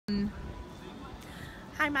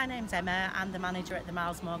Hi, my name's Emma. I'm the manager at the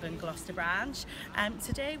Miles Morgan Gloucester branch.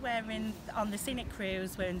 Today we're on the Scenic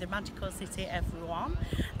cruise. We're in the magical city of Rouen.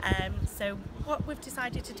 So what we've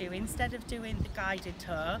decided to do, instead of doing the guided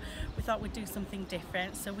tour, we thought we'd do something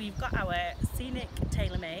different. So we've got our Scenic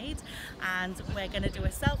tailor-made and we're going to do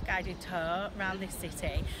a self-guided tour around this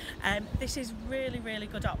city. This is really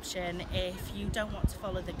good option if you don't want to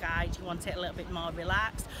follow the guide, you want it a little bit more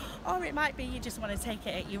relaxed, or it might be you just want to take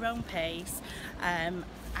it at your own pace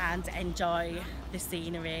and enjoy the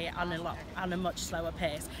scenery on a much slower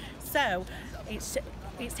pace. So it's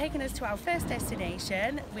taken us to our first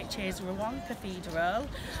destination, which is Rouen Cathedral,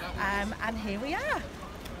 and here we are.